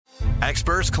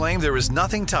Experts claim there is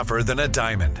nothing tougher than a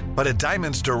diamond. But at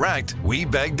Diamonds Direct, we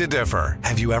beg to differ.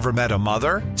 Have you ever met a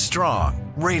mother?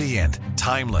 Strong, radiant,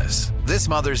 timeless. This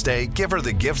Mother's Day, give her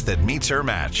the gift that meets her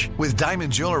match. With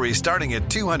diamond jewelry starting at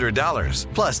 $200.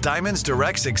 Plus Diamonds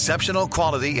Direct's exceptional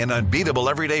quality and unbeatable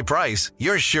everyday price,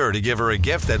 you're sure to give her a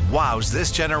gift that wows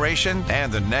this generation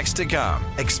and the next to come.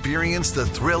 Experience the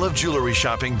thrill of jewelry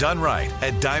shopping done right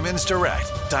at Diamonds Direct.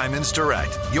 Diamonds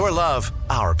Direct. Your love,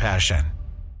 our passion.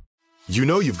 You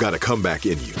know you've got a comeback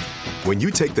in you. When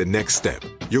you take the next step,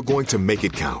 you're going to make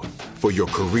it count. For your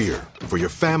career, for your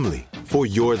family, for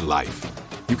your life.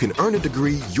 You can earn a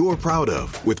degree you're proud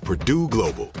of with Purdue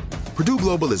Global. Purdue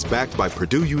Global is backed by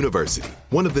Purdue University,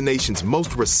 one of the nation's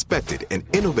most respected and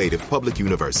innovative public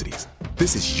universities.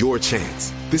 This is your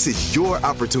chance. This is your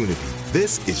opportunity.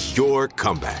 This is your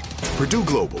comeback. Purdue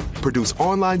Global, Purdue's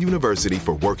online university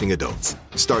for working adults.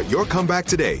 Start your comeback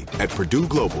today at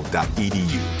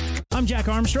purdueglobal.edu. I'm Jack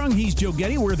Armstrong. He's Joe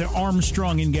Getty. We're the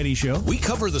Armstrong and Getty Show. We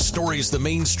cover the stories the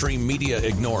mainstream media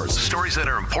ignores. Stories that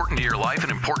are important to your life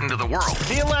and important to the world.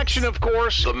 The election, of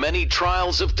course. The many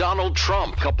trials of Donald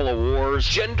Trump. Couple of wars.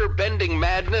 Gender-bending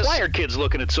madness. Why are kids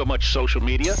looking at so much social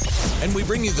media? And we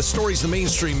bring you the stories the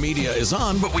mainstream media is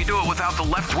on, but we do it without the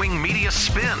left-wing media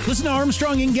spin. Listen to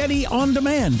Armstrong and Getty on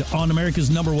demand on America's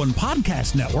 #1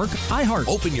 podcast network, iHeart.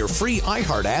 Open your free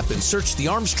iHeart app and search The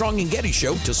Armstrong and Getty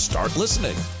Show to start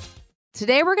listening.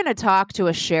 Today, we're going to talk to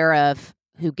a sheriff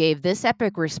who gave this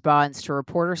epic response to a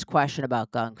reporter's question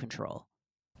about gun control.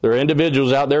 There are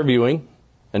individuals out there viewing,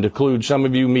 and to include some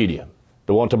of you media,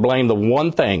 that want to blame the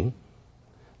one thing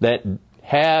that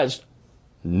has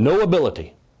no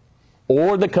ability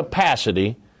or the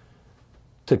capacity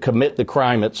to commit the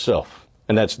crime itself,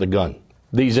 and that's the gun.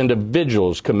 These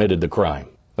individuals committed the crime.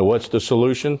 Now, what's the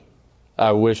solution?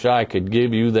 I wish I could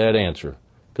give you that answer,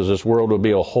 because this world would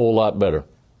be a whole lot better.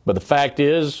 But the fact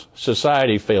is,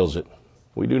 society fails it.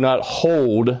 We do not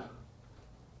hold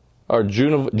our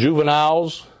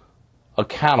juveniles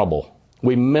accountable.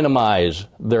 We minimize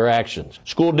their actions.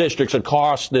 School districts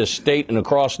across this state and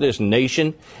across this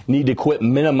nation need to quit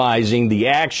minimizing the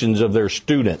actions of their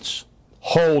students.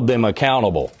 Hold them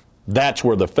accountable. That's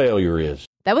where the failure is.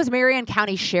 That was Marion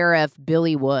County Sheriff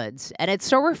Billy Woods. And it's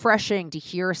so refreshing to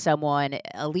hear someone,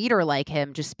 a leader like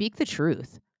him, just speak the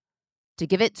truth, to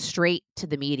give it straight to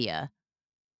the media.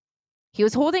 He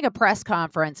was holding a press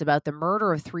conference about the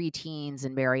murder of 3 teens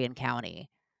in Marion County.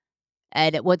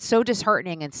 And what's so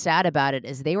disheartening and sad about it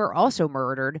is they were also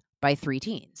murdered by 3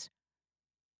 teens,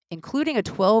 including a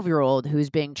 12-year-old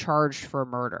who's being charged for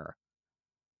murder.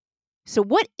 So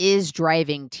what is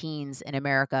driving teens in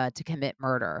America to commit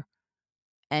murder?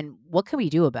 And what can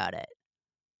we do about it?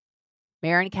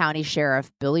 Marion County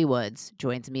Sheriff Billy Woods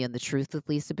joins me on The Truth with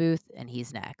Lisa Booth, and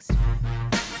he's next.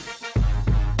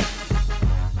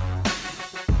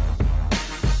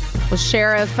 Well,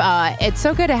 Sheriff, it's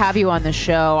so good to have you on the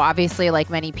show. Obviously,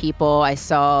 like many people, I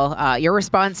saw your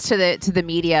response to the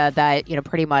media that,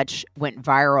 pretty much went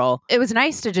viral. It was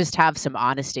nice to just have some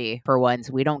honesty for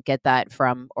once. We don't get that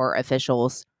from our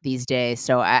officials these days,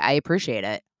 so I appreciate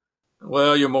it.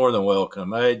 Well, you're more than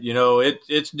welcome.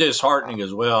 It's disheartening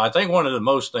as well. I think one of the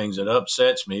most things that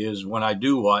upsets me is when I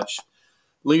do watch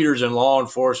leaders in law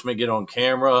enforcement get on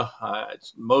camera.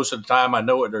 Most of the time, I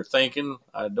know what they're thinking.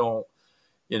 I don't,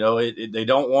 they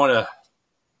don't want to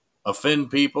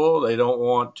offend people. They don't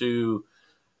want to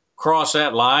cross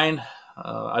that line.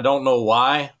 I don't know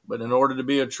why, but in order to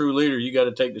be a true leader, you got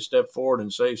to take the step forward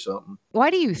and say something.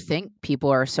 Why do you think people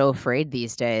are so afraid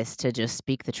these days to just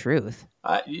speak the truth?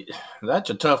 That's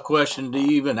a tough question to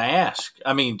even ask.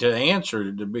 To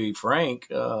answer, to be frank,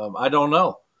 I don't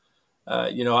know.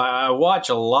 I watch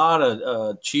a lot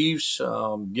of chiefs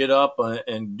get up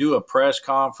and do a press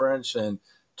conference and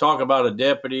talk about a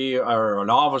deputy or an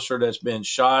officer that's been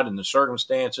shot and the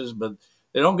circumstances, but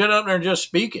they don't get up there and just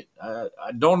speak it.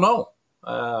 I don't know.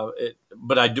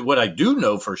 But what I do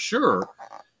know for sure,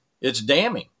 it's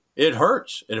damning. It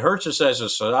hurts. It hurts us as a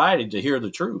society to hear the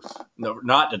truth. No,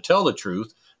 not to tell the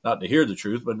truth, not to hear the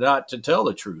truth, but not to tell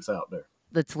the truth out there.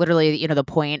 That's literally, the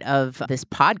point of this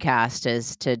podcast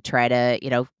is to try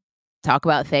to, talk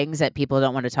about things that people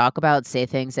don't want to talk about, say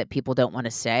things that people don't want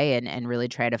to say, and really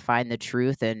try to find the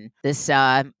truth in this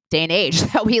day and age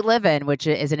that we live in, which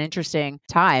is an interesting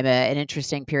time, an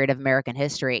interesting period of American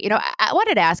history. I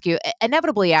wanted to ask you,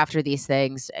 inevitably after these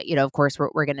things, of course,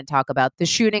 we're going to talk about the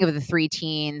shooting of the 3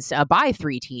 teens by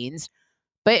 3 teens.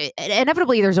 But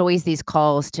inevitably, there's always these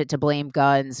calls to blame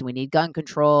guns. We need gun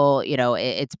control.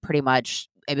 It's pretty much,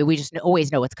 we just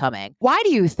always know what's coming. Why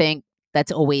do you think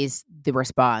that's always the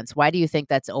response? Why do you think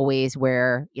that's always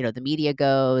where, the media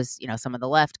goes, some of the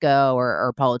left go,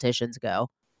 or politicians go?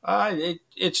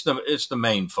 It's the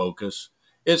main focus.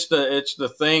 It's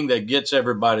the thing that gets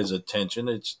everybody's attention.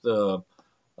 It's the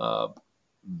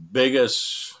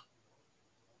biggest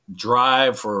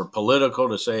drive for political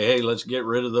to say, hey, let's get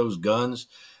rid of those guns.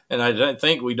 And I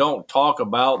think we don't talk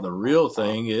about the real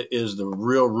thing is the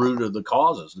real root of the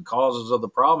causes. The causes of the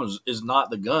problems is not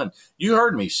the gun. You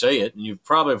heard me say it, and you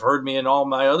probably have heard me in all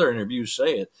my other interviews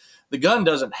say it. The gun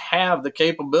doesn't have the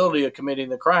capability of committing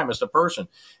the crime. It's the person.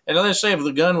 And let's say if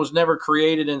the gun was never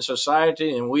created in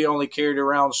society and we only carried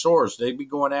around swords, they'd be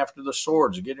going after the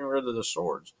swords, getting rid of the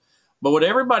swords. But what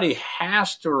everybody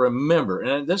has to remember,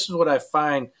 and this is what I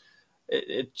find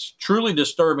it's truly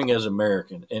disturbing as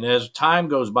American. And as time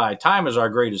goes by, time is our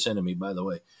greatest enemy, by the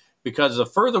way, because the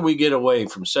further we get away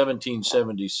from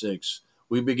 1776,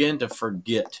 we begin to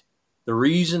forget the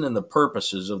reason and the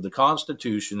purposes of the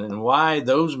Constitution and why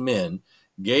those men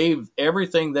gave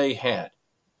everything they had.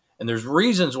 And there's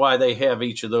reasons why they have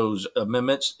each of those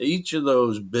amendments, each of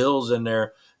those bills in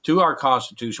there to our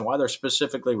Constitution, why they're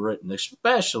specifically written,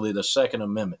 especially the Second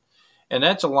Amendment. And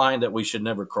that's a line that we should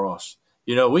never cross.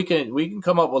 We can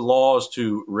come up with laws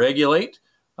to regulate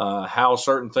how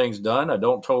certain things done. I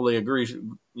don't totally agree,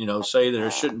 say that there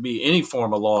shouldn't be any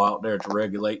form of law out there to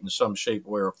regulate in some shape,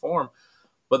 way, or form.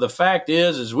 But the fact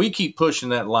is we keep pushing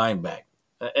that line back.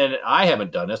 And I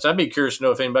haven't done this. I'd be curious to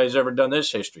know if anybody's ever done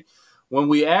this history. When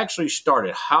we actually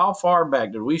started, how far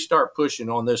back did we start pushing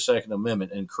on this Second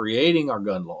Amendment and creating our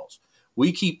gun laws?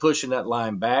 We keep pushing that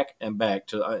line back and back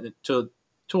to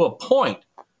a point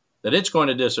that it's going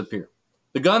to disappear.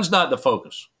 The gun's not the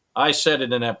focus. I said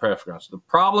it in that press conference. The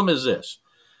problem is this.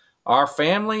 Our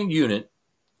family unit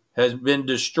has been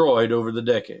destroyed over the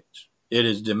decades. It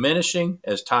is diminishing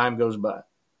as time goes by.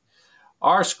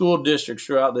 Our school districts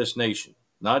throughout this nation,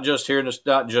 not just here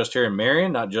in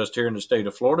Marion, not just here in the state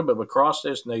of Florida, but across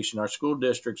this nation, our school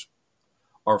districts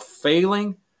are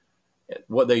failing.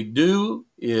 What they do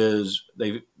is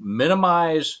they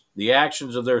minimize the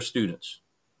actions of their students,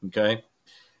 okay?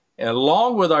 And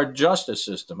along with our justice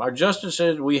system,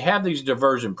 we have these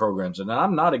diversion programs, and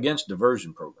I'm not against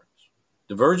diversion programs.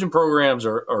 Diversion programs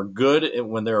are good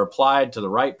when they're applied to the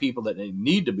right people that they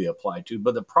need to be applied to,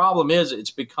 but the problem is it's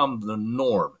become the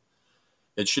norm.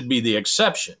 It should be the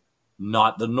exception,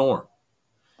 not the norm.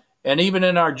 And even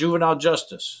in our juvenile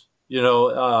justice,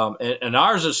 and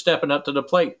ours is stepping up to the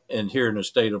plate here in the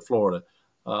state of Florida,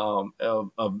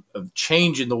 of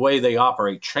changing the way they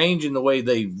operate, changing the way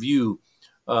they view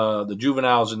the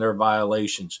juveniles and their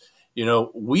violations.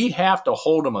 We have to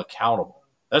hold them accountable.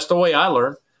 That's the way I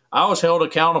learned. I was held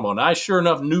accountable, and I sure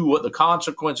enough knew what the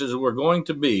consequences were going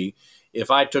to be if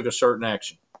I took a certain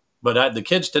action. But the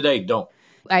kids today don't.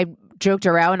 I joked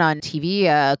around on TV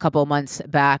a couple months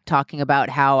back talking about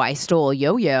how I stole a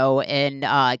yo-yo in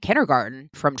kindergarten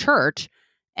from church.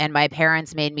 And my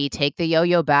parents made me take the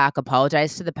yo-yo back,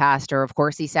 apologize to the pastor. Of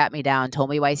course, he sat me down, told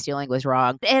me why stealing was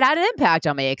wrong. It had an impact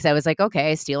on me because I was like,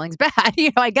 okay, stealing's bad.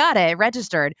 I got it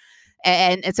registered.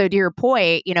 And so to your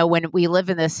point, when we live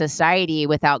in this society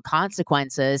without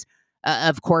consequences,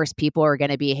 of course, people are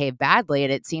going to behave badly.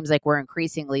 And it seems like we're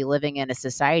increasingly living in a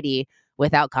society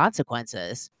without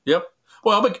consequences. Yep.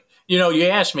 Well, but you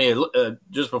asked me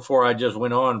just before I just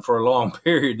went on for a long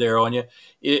period there on you,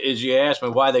 is you asked me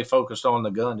why they focused on the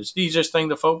gun. It's the easiest thing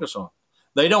to focus on.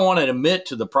 They don't want to admit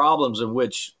to the problems in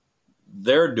which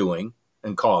they're doing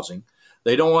and causing.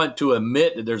 They don't want to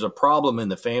admit that there's a problem in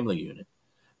the family unit.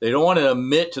 They don't want to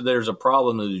admit to there's a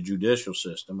problem in the judicial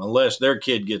system unless their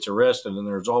kid gets arrested, and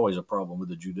there's always a problem with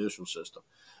the judicial system.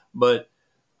 But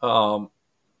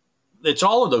it's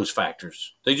all of those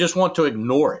factors. They just want to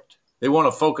ignore it. They want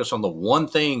to focus on the one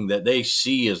thing that they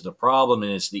see as the problem,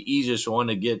 and it's the easiest one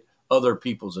to get other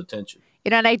people's attention.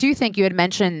 And I do think you had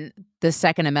mentioned the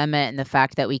Second Amendment and the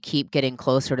fact that we keep getting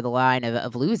closer to the line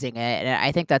of losing it. And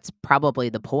I think that's probably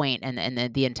the point,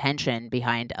 and the intention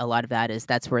behind a lot of that is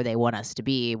that's where they want us to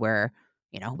be, where,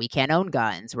 we can't own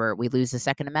guns, where we lose the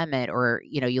Second Amendment, or,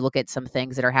 you look at some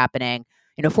things that are happening.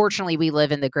 Fortunately, we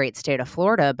live in the great state of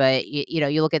Florida, but,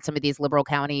 you look at some of these liberal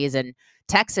counties in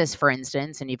Texas, for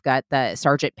instance, and you've got the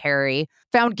Sergeant Perry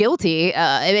found guilty.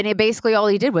 And basically all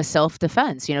he did was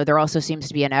self-defense. There also seems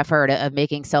to be an effort of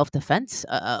making self-defense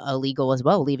illegal as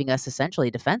well, leaving us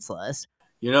essentially defenseless.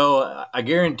 I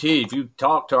guarantee if you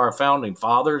talk to our founding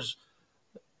fathers,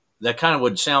 that kind of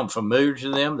would sound familiar to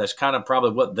them. That's kind of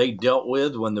probably what they dealt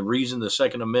with when the reason the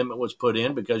Second Amendment was put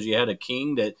in, because you had a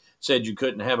king that said you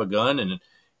couldn't have a gun.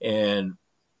 And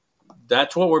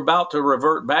that's what we're about to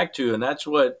revert back to. And that's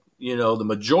what, the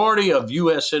majority of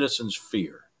U.S. citizens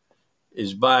fear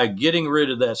is by getting rid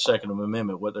of that Second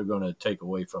Amendment, what they're going to take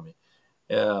away from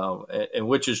you, and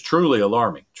which is truly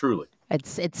alarming, truly.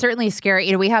 It's certainly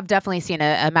scary. We have definitely seen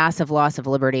a massive loss of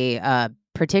liberty,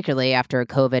 particularly after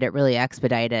COVID. It really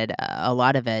expedited a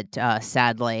lot of it,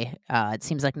 sadly. It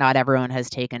seems like not everyone has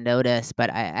taken notice, but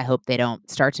I hope they don't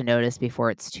start to notice before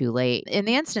it's too late. In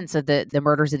the instance of the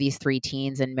murders of these 3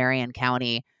 teens in Marion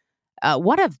County,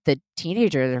 one of the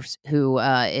teenagers who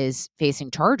is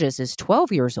facing charges is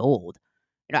 12 years old.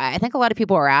 I think a lot of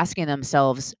people are asking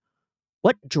themselves,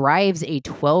 what drives a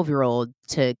 12-year-old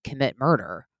to commit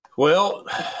murder? Well,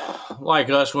 like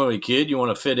us when we were a kid, you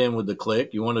want to fit in with the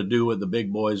clique. You want to do what the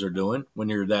big boys are doing when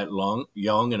you're that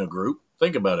young in a group.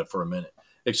 Think about it for a minute.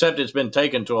 Except it's been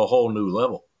taken to a whole new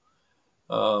level.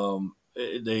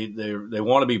 They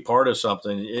want to be part of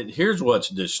something. Here's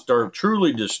what's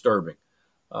truly disturbing.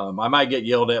 I might get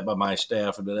yelled at by my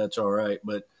staff, but that's all right.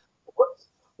 But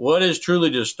what is truly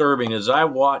disturbing is I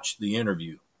watched the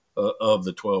interview of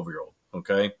the 12-year-old.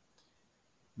 Okay,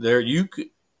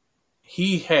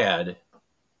 he had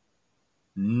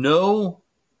no,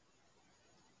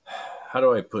 how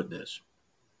do I put this?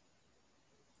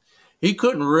 He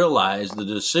couldn't realize the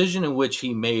decision in which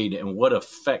he made and what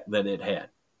effect that it had.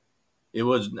 It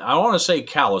was, I don't want to say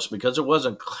callous because it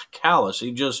wasn't callous.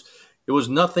 It was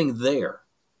nothing there.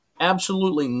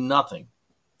 Absolutely nothing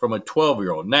from a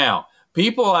 12-year-old. Now,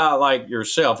 people out like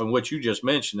yourself and what you just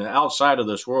mentioned, outside of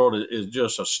this world, is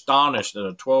just astonished that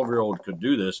a 12-year-old could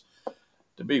do this.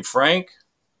 To be frank,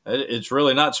 it's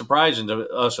really not surprising to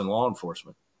us in law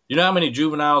enforcement. You know how many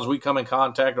juveniles we come in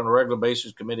contact on a regular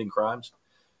basis committing crimes?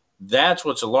 That's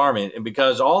what's alarming. And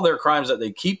because all their crimes that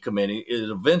they keep committing, it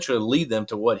eventually lead them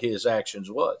to what his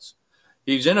actions was.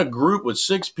 He's in a group with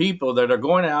 6 people that are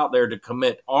going out there to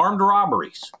commit armed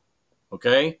robberies.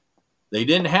 Okay? They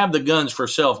didn't have the guns for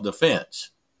self-defense.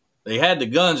 They had the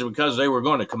guns because they were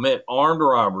going to commit armed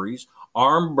robberies,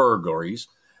 armed burglaries,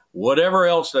 whatever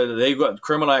else that they got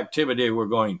criminal activity were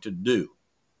going to do.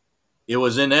 It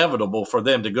was inevitable for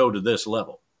them to go to this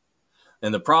level.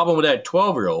 And the problem with that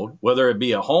 12-year-old, whether it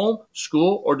be at home,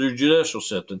 school, or the judicial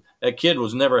system, that kid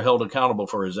was never held accountable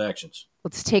for his actions.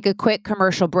 Let's take a quick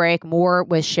commercial break. More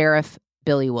with Sheriff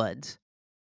Billy Woods.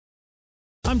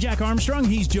 I'm Jack Armstrong.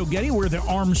 He's Joe Getty. We're the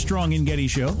Armstrong and Getty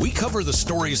Show. We cover the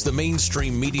stories the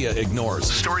mainstream media ignores.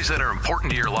 Stories that are important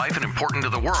to your life and important to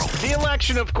the world. The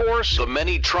election, of course. The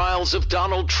many trials of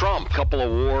Donald Trump. Couple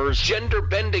of wars.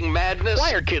 Gender-bending madness.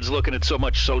 Why are kids looking at so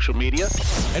much social media?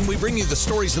 And we bring you the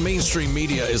stories the mainstream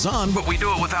media is on, but we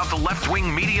do it without the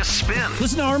left-wing media spin.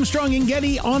 Listen to Armstrong and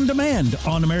Getty on demand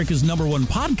on America's #1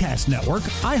 podcast network,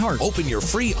 iHeart. Open your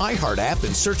free iHeart app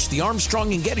and search the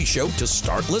Armstrong and Getty Show to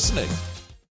start listening.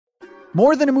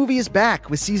 More Than a Movie is back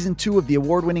with season 2 of the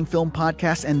award-winning film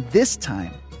podcast, and this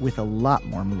time with a lot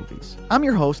more movies. I'm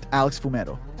your host, Alex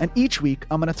Fumero, and each week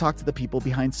I'm going to talk to the people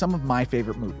behind some of my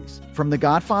favorite movies. From The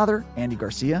Godfather, Andy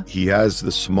Garcia. He has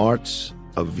the smarts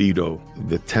of Vito,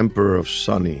 the temper of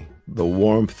Sonny, the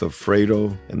warmth of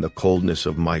Fredo, and the coldness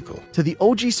of Michael. To the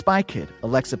OG Spy Kid,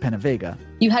 Alexa Penavega.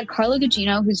 You had Carla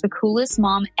Gugino, who's the coolest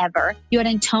mom ever. You had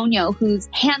Antonio, who's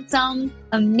handsome,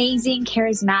 amazing,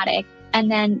 charismatic. And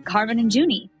then Carmen and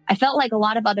Junie. I felt like a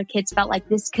lot of other kids felt like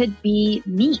this could be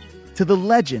me. To the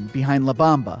legend behind La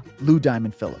Bamba, Lou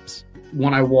Diamond Phillips.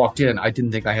 When I walked in, I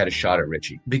didn't think I had a shot at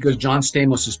Richie because John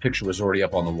Stamos' picture was already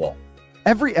up on the wall.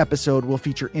 Every episode will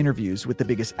feature interviews with the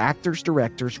biggest actors,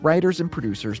 directors, writers, and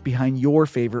producers behind your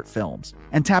favorite films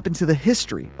and tap into the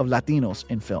history of Latinos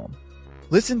in film.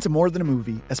 Listen to More Than a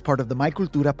Movie as part of the My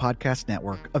Cultura podcast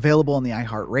network, available on the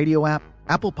iHeartRadio app,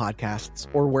 Apple Podcasts,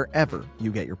 or wherever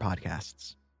you get your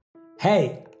podcasts.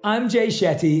 Hey, I'm Jay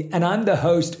Shetty, and I'm the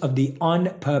host of the On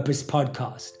Purpose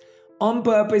podcast. On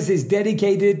Purpose is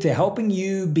dedicated to helping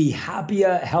you be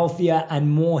happier, healthier,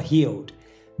 and more healed.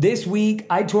 This week,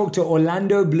 I talked to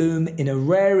Orlando Bloom in a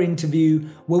rare interview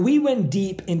where we went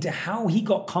deep into how he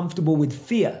got comfortable with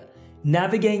fear,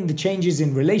 navigating the changes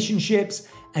in relationships,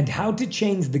 and how to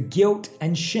change the guilt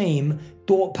and shame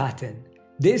thought pattern.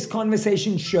 This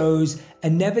conversation shows a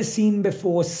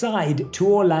never-seen-before side to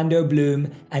Orlando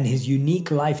Bloom and his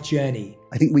unique life journey.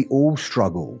 I think we all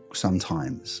struggle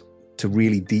sometimes to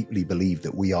really deeply believe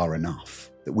that we are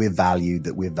enough, that we're valued,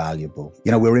 that we're valuable.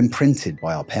 You know, we're imprinted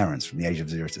by our parents from the age of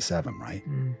 0 to 7, right?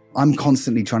 I'm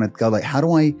constantly trying to go like, how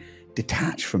do I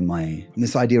detach from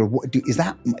this idea of is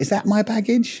that my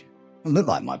baggage? It doesn't look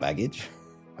like my baggage.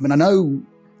 I mean, I know,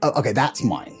 okay, that's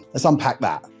mine. Let's unpack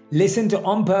that. Listen to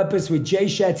On Purpose with Jay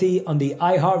Shetty on the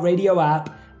iHeartRadio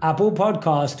app, Apple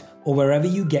Podcast, or wherever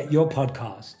you get your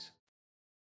podcasts.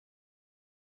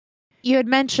 You had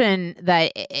mentioned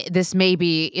that this may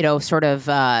be, sort of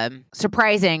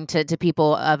surprising to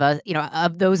people of us,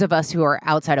 of those of us who are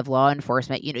outside of law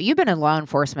enforcement. You've been in law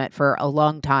enforcement for a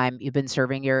long time. You've been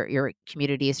serving your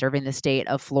community, serving the state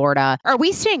of Florida. Are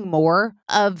we seeing more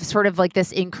of sort of like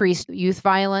this increased youth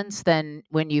violence than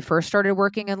when you first started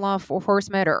working in law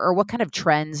enforcement? Or what kind of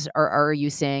trends are you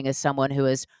seeing as someone who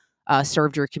has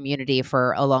served your community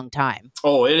for a long time?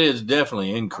 Oh, it is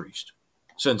definitely increased.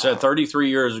 Since that 33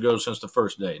 years ago, since the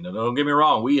first day. Now, don't get me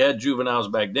wrong. We had juveniles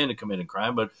back then that committed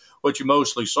crime, but what you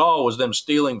mostly saw was them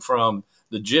stealing from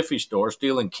the Jiffy store,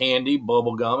 stealing candy,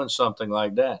 bubble gum, and something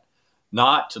like that.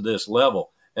 Not to this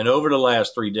level. And over the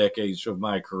last 3 decades of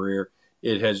my career,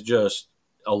 it has just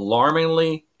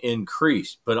alarmingly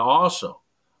increased. But also,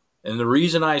 and the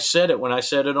reason I said it when I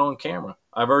said it on camera,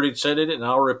 I've already said it and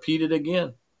I'll repeat it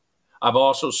again. I've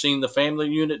also seen the family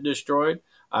unit destroyed.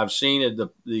 I've seen it,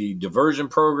 the diversion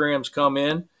programs come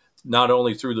in, not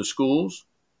only through the schools,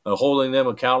 holding them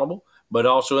accountable, but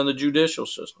also in the judicial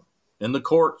system, in the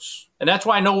courts. And that's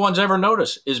why no one's ever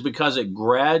noticed, is because it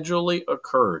gradually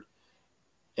occurred.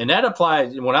 And that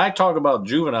applies, when I talk about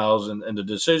juveniles and the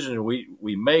decisions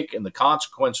we make and the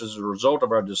consequences as a result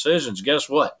of our decisions, guess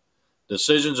what?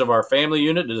 Decisions of our family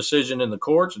unit, the decision in the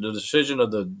courts, the decision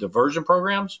of the diversion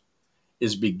programs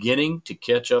is beginning to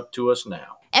catch up to us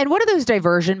now. And what do those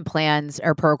diversion plans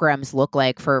or programs look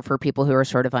like for people who are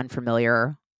sort of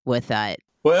unfamiliar with that?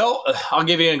 Well, I'll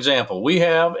give you an example. We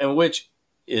have, and which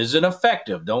isn't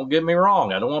effective. Don't get me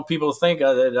wrong. I don't want people to think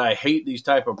that I hate these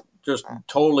type of, just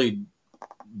totally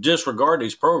disregard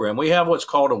these programs. We have what's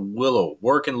called a WILLOW,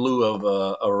 work in lieu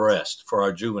of arrest for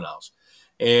our juveniles.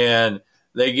 And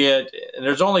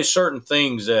there's only certain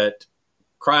things that,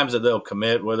 crimes that they'll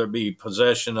commit, whether it be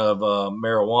possession of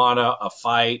marijuana, a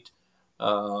fight,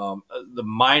 the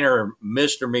minor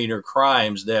misdemeanor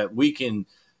crimes, that we can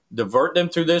divert them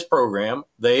through this program.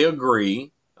 They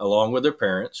agree, along with their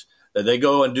parents, that they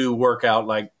go and do workout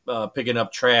like picking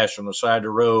up trash on the side of the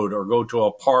road, or go to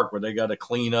a park where they got to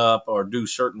clean up or do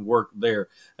certain work there,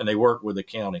 and they work with the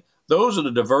county. Those are the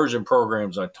diversion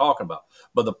programs I'm talking about.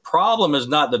 But the problem is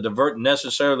not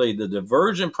necessarily the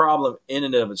diversion problem in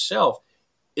and of itself.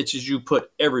 It's as you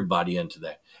put everybody into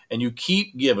that, and you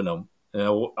keep giving them.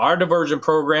 Our diversion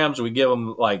programs, we give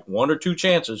them like 1 or 2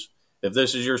 chances. If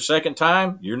this is your second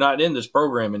time, you're not in this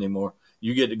program anymore.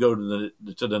 You get to go to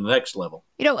the next level.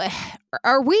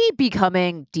 Are we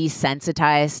becoming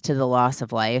desensitized to the loss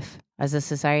of life as a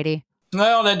society?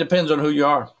 Well, that depends on who you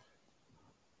are.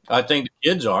 I think the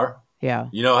kids are. Yeah.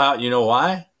 You know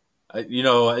why?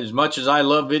 As much as I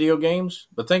love video games,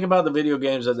 but think about the video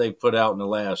games that they put out in the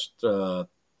last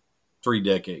 3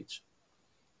 decades.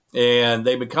 And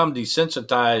they become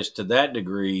desensitized to that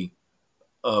degree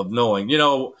of knowing.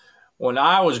 When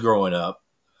I was growing up,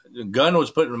 the gun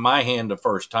was put in my hand the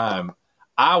first time.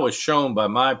 I was shown by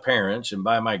my parents and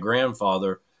by my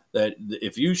grandfather that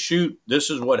if you shoot, this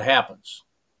is what happens.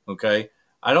 Okay?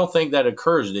 I don't think that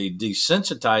occurs. They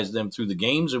desensitize them through the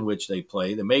games in which they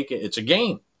play. They make it's a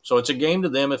game. So it's a game to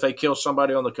them if they kill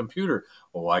somebody on the computer.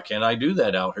 Well, why can't I do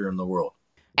that out here in the world?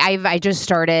 I just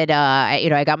started,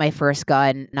 I got my first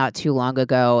gun not too long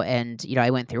ago, and,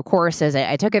 I went through courses.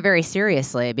 I took it very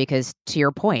seriously because, to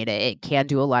your point, it can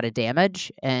do a lot of damage.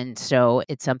 And so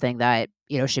it's something that,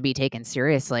 should be taken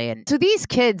seriously. And so these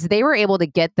kids, they were able to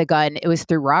get the gun. It was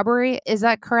through robbery. Is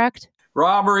that correct?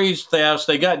 Robberies, thefts.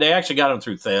 They actually got them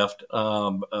through theft,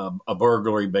 a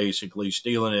burglary, basically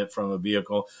stealing it from a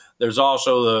vehicle. There's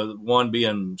also the one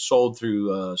being sold through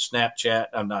Snapchat.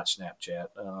 Not Snapchat.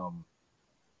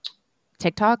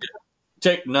 TikTok?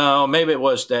 No, maybe it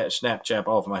was that Snapchat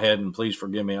off my head, and please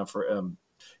forgive me.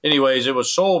 Anyways, it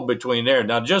was sold between there.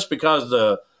 Now, just because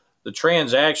the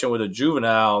transaction with a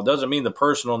juvenile doesn't mean the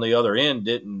person on the other end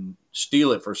didn't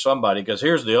steal it for somebody. Because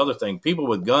here's the other thing: people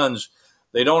with guns,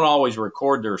 they don't always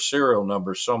record their serial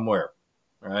number somewhere,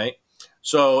 right?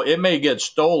 So it may get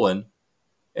stolen,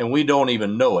 and we don't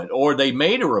even know it, or they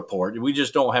made a report, we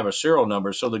just don't have a serial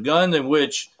number. So the gun in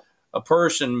which a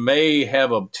person may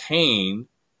have obtained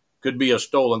could be a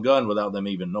stolen gun without them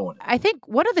even knowing it. I think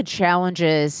one of the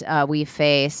challenges we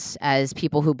face as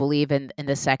people who believe in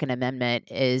the Second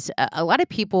Amendment is a lot of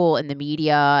people in the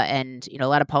media and a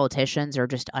lot of politicians are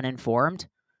just uninformed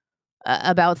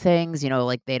about things.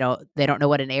 Like they don't know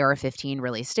what an AR-15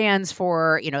 really stands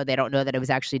for. They don't know that it was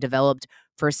actually developed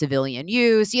for civilian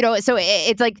use. So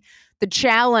it's like the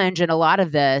challenge in a lot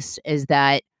of this is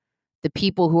that the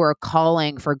people who are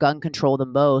calling for gun control the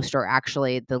most are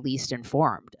actually the least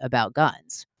informed about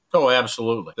guns. Oh,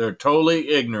 absolutely. They're totally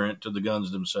ignorant to the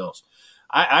guns themselves.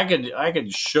 I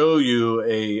could show you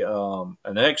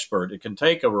an expert that can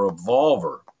take a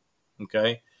revolver,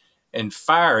 okay, and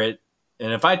fire it.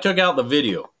 And if I took out the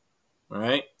video,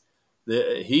 right,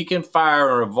 he can fire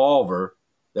a revolver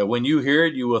that when you hear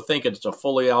it, you will think it's a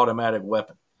fully automatic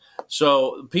weapon.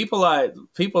 So people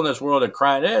in this world are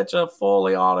crying, it's a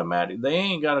fully automatic. They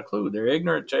ain't got a clue. They're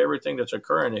ignorant to everything that's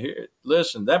occurring here.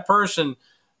 Listen, that person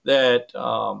that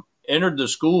entered the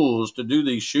schools to do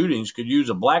these shootings could use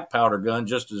a black powder gun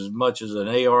just as much as an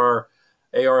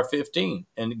AR-15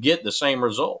 and get the same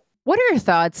result. What are your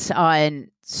thoughts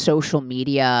on social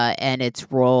media and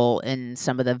its role in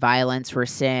some of the violence we're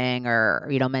seeing, or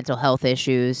mental health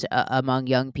issues among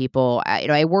young people?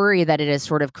 I worry that it has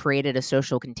sort of created a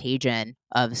social contagion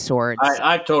of sorts.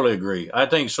 I totally agree. I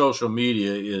think social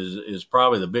media is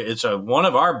probably it's one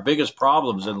of our biggest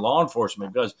problems in law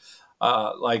enforcement because,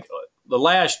 like the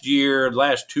last 2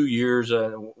 years,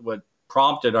 what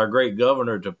prompted our great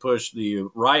governor to push the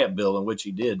riot bill, in which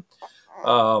he did,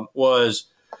 was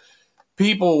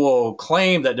people will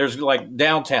claim that there's like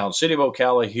downtown, city of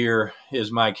Ocala here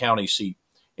is my county seat.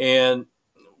 And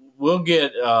we'll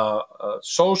get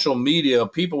social media.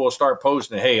 People will start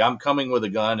posting, hey, I'm coming with a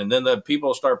gun. And then the people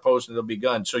will start posting there'll be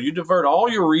guns. So you divert all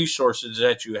your resources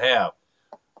that you have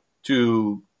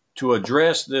to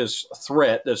address this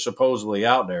threat that's supposedly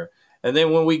out there. And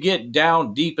then when we get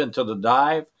down deep into the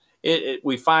dive,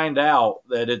 we find out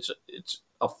that it's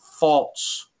a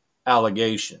false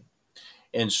allegation.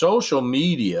 And social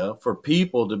media, for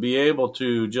people to be able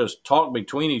to just talk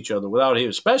between each other without,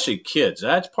 especially kids,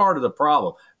 that's part of the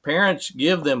problem. Parents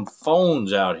give them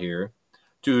phones out here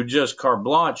to just carte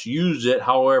blanche, use it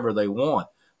however they want.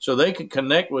 So they can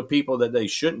connect with people that they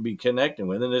shouldn't be connecting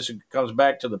with. And this comes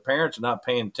back to the parents not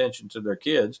paying attention to their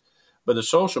kids. But the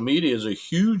social media is a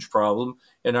huge problem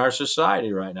in our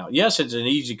society right now. Yes, it's an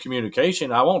easy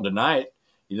communication. I won't deny it.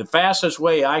 The fastest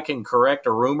way I can correct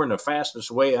a rumor and the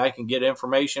fastest way I can get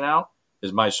information out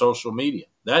is my social media.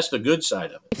 That's the good side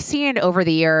of it. We've seen over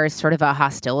the years sort of a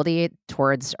hostility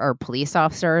towards our police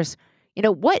officers.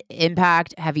 What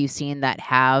impact have you seen that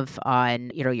have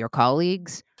on, your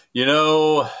colleagues?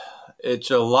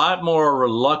 It's a lot more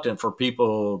reluctant for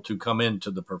people to come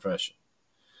into the profession.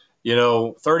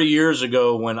 30 years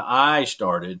ago when I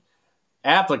started,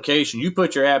 you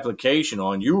put your application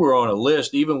on, you were on a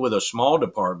list, even with a small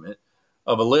department,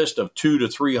 of a list of 200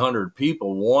 to 300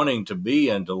 people wanting to be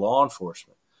into law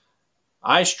enforcement.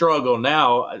 I struggle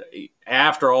now,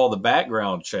 after all the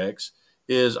background checks,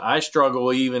 I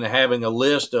struggle even having a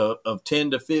list of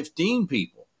 10 to 15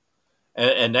 people.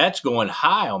 And that's going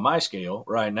high on my scale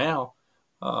right now.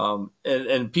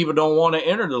 And people don't want to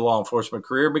enter the law enforcement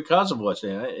career because of what's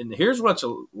in it. And here's what's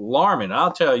alarming.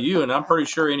 I'll tell you, and I'm pretty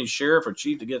sure any sheriff or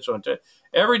chief that gets on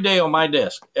every day on my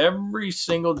desk, every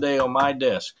single day on my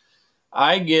desk,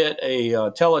 I get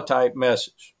a teletype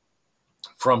message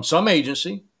from some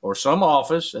agency or some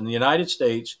office in the United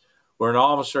States where an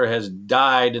officer has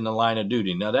died in the line of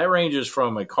duty. Now, that ranges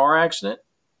from a car accident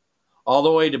all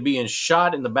the way to being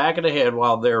shot in the back of the head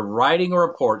while they're writing a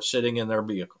report sitting in their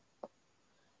vehicle.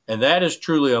 And that is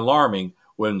truly alarming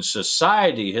when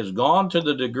society has gone to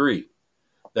the degree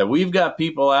that we've got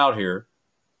people out here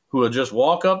who will just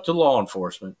walk up to law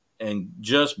enforcement and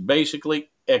just basically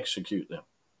execute them.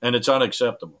 And it's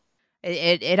unacceptable.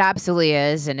 It absolutely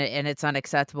is. And it's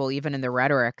unacceptable even in the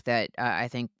rhetoric that I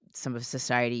think some of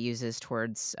society uses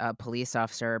towards a police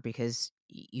officer, because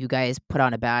you guys put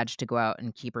on a badge to go out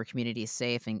and keep our communities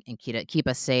safe and keep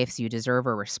us safe. So you deserve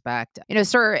our respect.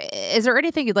 Sir, is there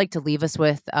anything you'd like to leave us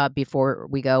with before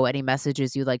we go? Any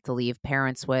messages you'd like to leave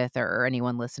parents with or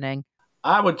anyone listening?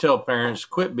 I would tell parents,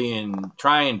 quit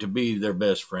trying to be their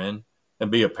best friend and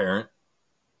be a parent,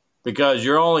 because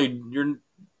you're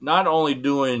not only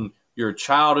doing your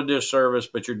child a disservice,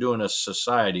 but you're doing a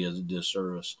society as a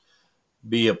disservice.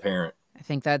 Be a parent. I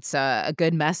think that's a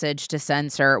good message to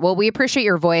send, sir. Well, we appreciate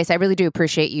your voice. I really do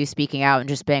appreciate you speaking out and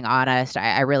just being honest.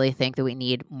 I really think that we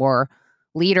need more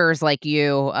leaders like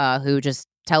you who just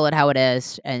tell it how it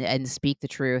is and speak the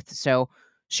truth. So,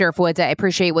 Sheriff Woods, I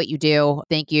appreciate what you do.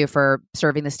 Thank you for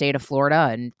serving the state of Florida,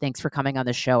 and thanks for coming on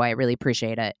the show. I really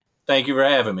appreciate it. Thank you for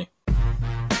having me.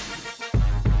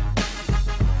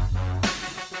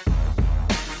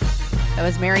 That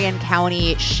was Marion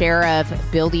County Sheriff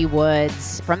Billy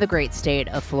Woods from the great state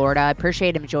of Florida. I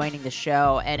appreciate him joining the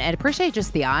show and appreciate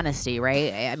just the honesty,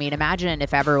 right? I mean, imagine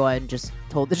if everyone just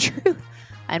told the truth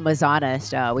and was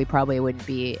honest. We probably wouldn't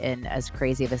be in as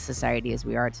crazy of a society as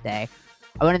we are today.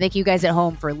 I want to thank you guys at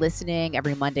home for listening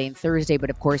every Monday and Thursday,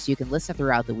 but of course you can listen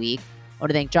throughout the week I want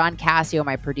to thank John Cassio,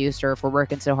 my producer, for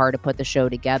working so hard to put the show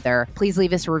together. Please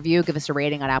leave us a review, give us a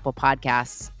rating on Apple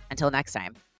Podcasts. Until next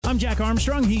time. I'm Jack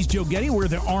Armstrong. He's Joe Getty. We're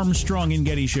the Armstrong and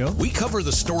Getty Show. We cover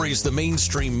the stories the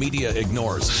mainstream media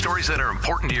ignores. Stories that are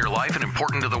important to your life and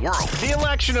important to the world. The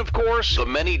election, of course. The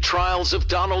many trials of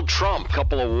Donald Trump.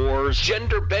 Couple of wars.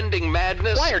 Gender-bending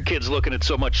madness. Why are kids looking at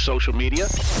so much social media?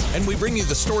 And we bring you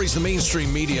the stories the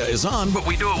mainstream media is on, but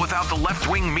we do it without the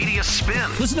left-wing media spin.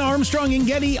 Listen to Armstrong and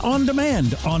Getty on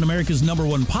demand on America's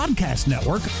 #1 podcast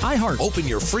network, iHeart. Open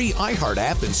your free iHeart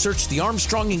app and search The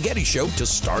Armstrong and Getty Show to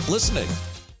start listening.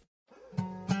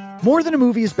 More Than a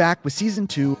Movie is back with Season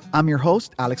 2. I'm your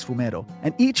host, Alex Fumero,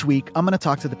 and each week I'm going to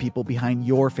talk to the people behind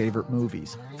your favorite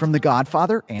movies. From The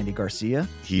Godfather, Andy Garcia.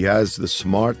 He has the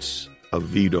smarts of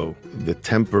Vito, the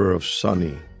temper of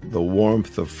Sonny, the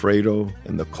warmth of Fredo,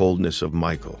 and the coldness of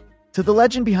Michael. To the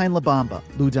legend behind La Bamba,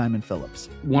 Lou Diamond Phillips.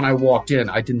 When I walked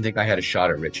in, I didn't think I had a shot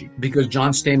at Richie because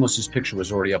John Stamos' picture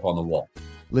was already up on the wall.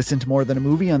 Listen to More Than a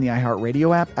Movie on the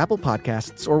iHeartRadio app, Apple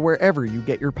Podcasts, or wherever you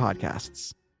get your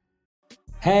podcasts.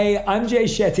 Hey, I'm Jay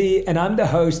Shetty, and I'm the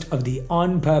host of the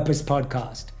On Purpose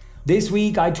podcast. This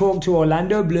week, I talked to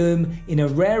Orlando Bloom in a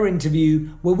rare interview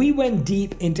where we went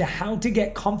deep into how to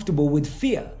get comfortable with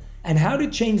fear and how to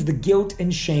change the guilt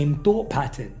and shame thought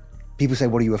pattern. People say,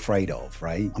 what are you afraid of,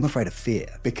 right? I'm afraid of fear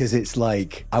because it's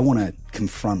like I want to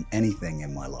confront anything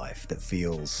in my life that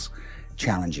feels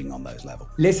challenging on those levels.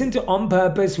 Listen to On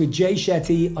Purpose with Jay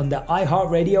Shetty on the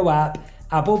iHeartRadio app,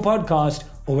 Apple Podcast,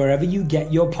 or wherever you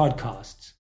get your podcasts.